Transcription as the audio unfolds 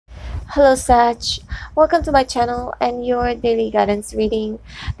Hello Sag, welcome to my channel and your daily guidance reading.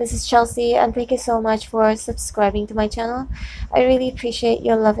 This is Chelsea and thank you so much for subscribing to my channel. I really appreciate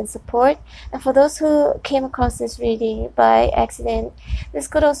your love and support. And for those who came across this reading by accident, this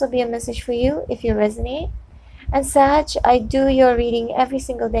could also be a message for you if you resonate. And Sag, I do your reading every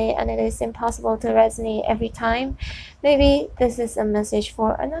single day and it is impossible to resonate every time. Maybe this is a message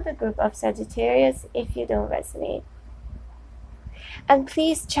for another group of Sagittarius if you don't resonate. And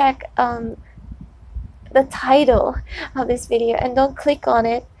please check the title of this video and don't click on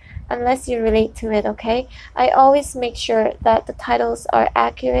it unless you relate to it, okay? I always make sure that the titles are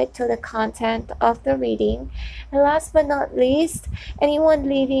accurate to the content of the reading. And last but not least, anyone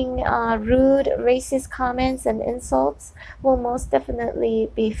leaving rude, racist comments and insults will most definitely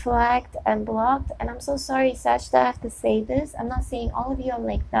be flagged and blocked. And I'm so sorry, Sach, that I have to say this. I'm not saying all of you are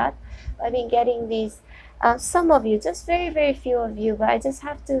like that. I've been getting these some of you, just very few of you, but I just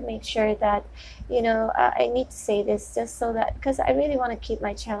have to make sure that I need to say this just so that, because I really want to keep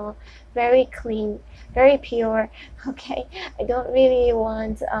my channel very clean, very pure, okay? I don't really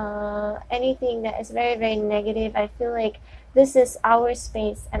want anything that is very negative. I feel like this is our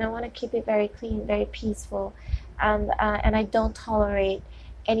space and I want to keep it very clean, very peaceful, and I don't tolerate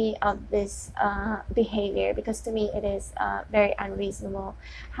any of this behavior, because to me it is very unreasonable.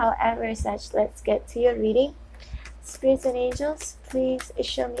 However, Sag, let's get to your reading. Spirits and angels, please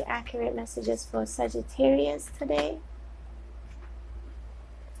show me accurate messages for Sagittarius today.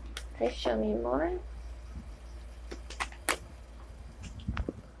 Please show me more.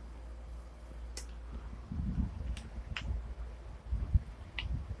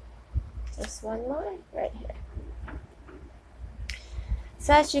 Just one more right here.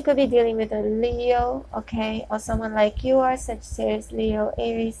 Sag, you could be dealing with a Leo, okay, or someone like you are, Sagittarius, Leo,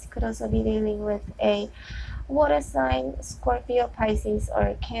 Aries. Could also be dealing with a water sign, Scorpio, Pisces,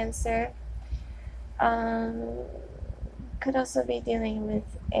 or Cancer. Could also be dealing with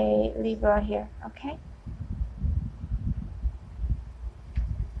a Libra here, okay?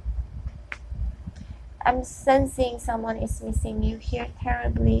 I'm sensing someone is missing you here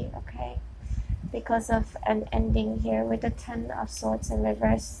terribly, okay? Because of an ending here with the Ten of Swords in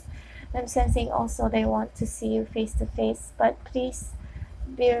reverse. I'm sensing also they want to see you face to face, but please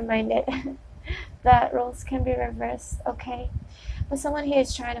be reminded that roles can be reversed, okay? But someone here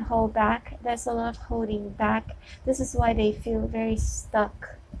is trying to hold back. There's a lot of holding back. This is why they feel very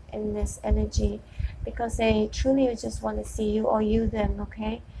stuck in this energy, because they truly just want to see you or you them,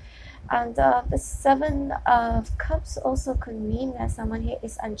 okay? And the Seven of Cups also could mean that someone here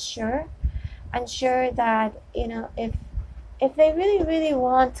is unsure that if they really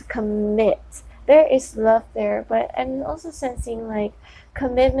want to commit, there is love there, but I'm also sensing like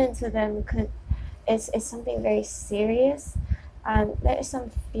commitment to them is something very serious, and there is some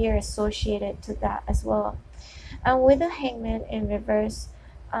fear associated to that as well. And with the Hangman in reverse,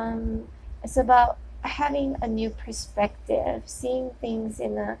 it's about having a new perspective, seeing things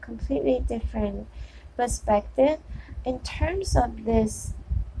in a completely different perspective in terms of this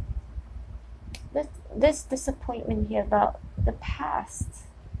disappointment here about the past.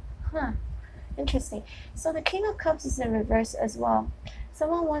 Interesting. So the King of Cups is in reverse as well.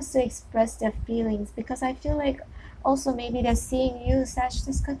 Someone wants to express their feelings, because I feel like also maybe they're seeing you, Sag.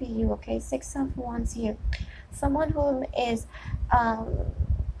 This could be you, okay? Six of Wands here. Someone whom is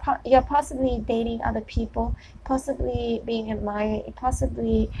you're possibly dating other people, possibly being admired,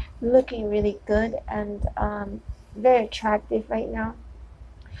 possibly looking really good and very attractive right now,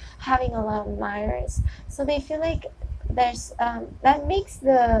 having a lot of admirers. So they feel like there's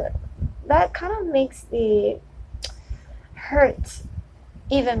that kind of makes the hurt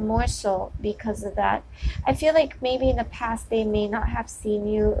even more so because of that. I feel like maybe in the past they may not have seen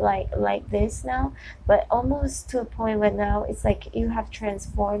you like this now, but almost to a point where now it's like you have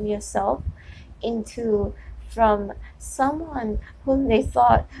transformed yourself into from someone whom they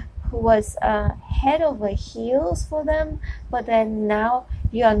thought who was head over heels for them, but then now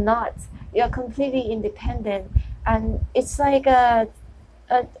you're not. You're completely independent, and it's like a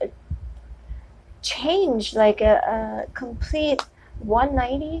change, like a complete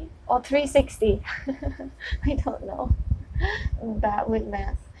 190 or 360. I don't know. I'm bad with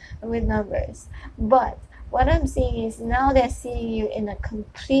math, with numbers, but what I'm seeing is now they're seeing you in a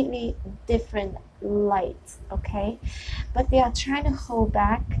completely different light, okay? But they are trying to hold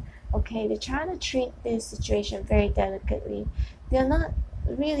back, okay? They're trying to treat this situation very delicately. They're not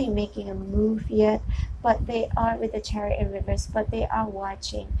really making a move yet, but they are with the Chariot in reverse, but they are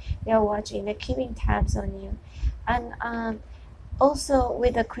watching. They're watching. They're keeping tabs on you. And Also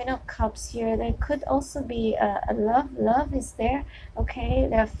with the Queen of Cups here, there could also be a love is there, okay?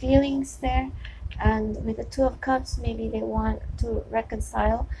 There are feelings there. And with the Two of Cups, maybe they want to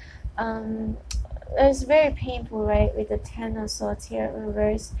reconcile. It's very painful, right? With the Ten of Swords here in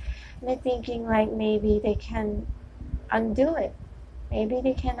reverse. They're thinking like maybe they can undo it. Maybe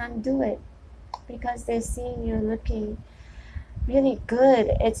they can undo it because they're seeing you looking really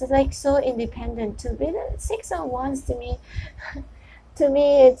good. It's like so independent too. But the Six of Wands to me, to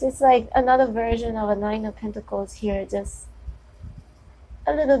me, it's like another version of a Nine of Pentacles here, just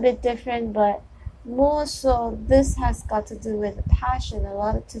a little bit different, but more so this has got to do with passion, a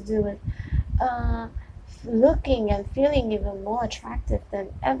lot to do with looking and feeling even more attractive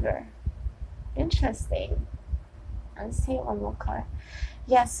than ever. Interesting. Let's take one more card.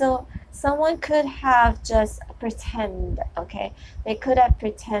 Yeah, so someone could have just pretend, okay? They could have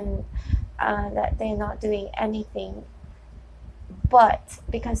pretend that they're not doing anything, but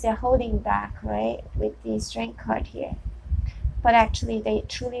because they're holding back, right, with the Strength card here. But actually, they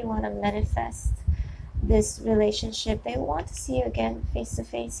truly want to manifest this relationship. They want to see you again face to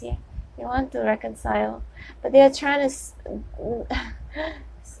face here. They want to reconcile, but they're trying to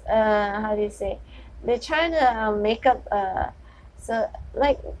how do you say, they're trying to make up so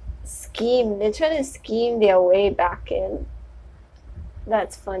like scheme. They're trying to scheme their way back in.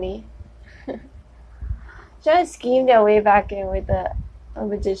 That's funny. Trying to scheme their way back in with a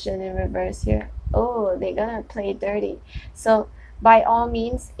Magician in reverse here. Oh, they're gonna play dirty. So by all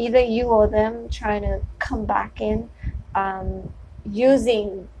means, either you or them trying to come back in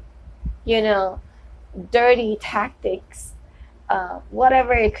using, you know, dirty tactics,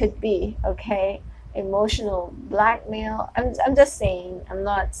 whatever it could be, okay? Emotional blackmail. I'm just saying, I'm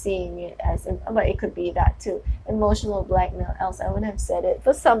not seeing it as, but it could be that too. Emotional blackmail, else I wouldn't have said it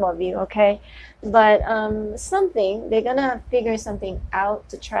for some of you, okay? But something, they're gonna figure something out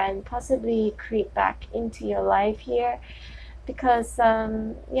to try and possibly creep back into your life here, because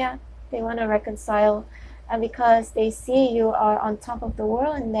yeah, they want to reconcile, and because they see you are on top of the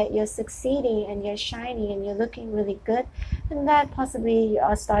world and that you're succeeding and you're shining and you're looking really good, and that possibly you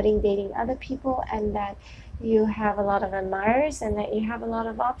are starting dating other people, and that you have a lot of admirers, and that you have a lot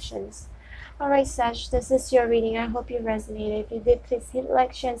of options. Alright, Sag, this is your reading. I hope you resonated. If you did, please hit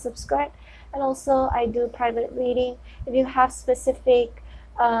like, share, and subscribe. And also, I do private reading. If you have specific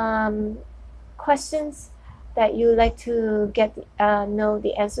questions that you like to get know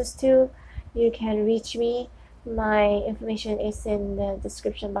the answers to, you can reach me. My information is in the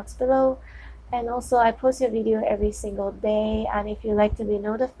description box below. And also, I post a video every single day, and if you like to be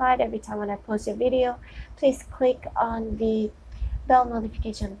notified every time when I post a video, please click on the bell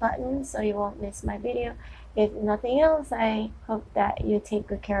notification button so you won't miss my video. If nothing else, I hope that you take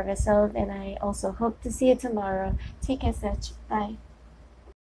good care of yourself, and I also hope to see you tomorrow. Take care, Sag. Bye.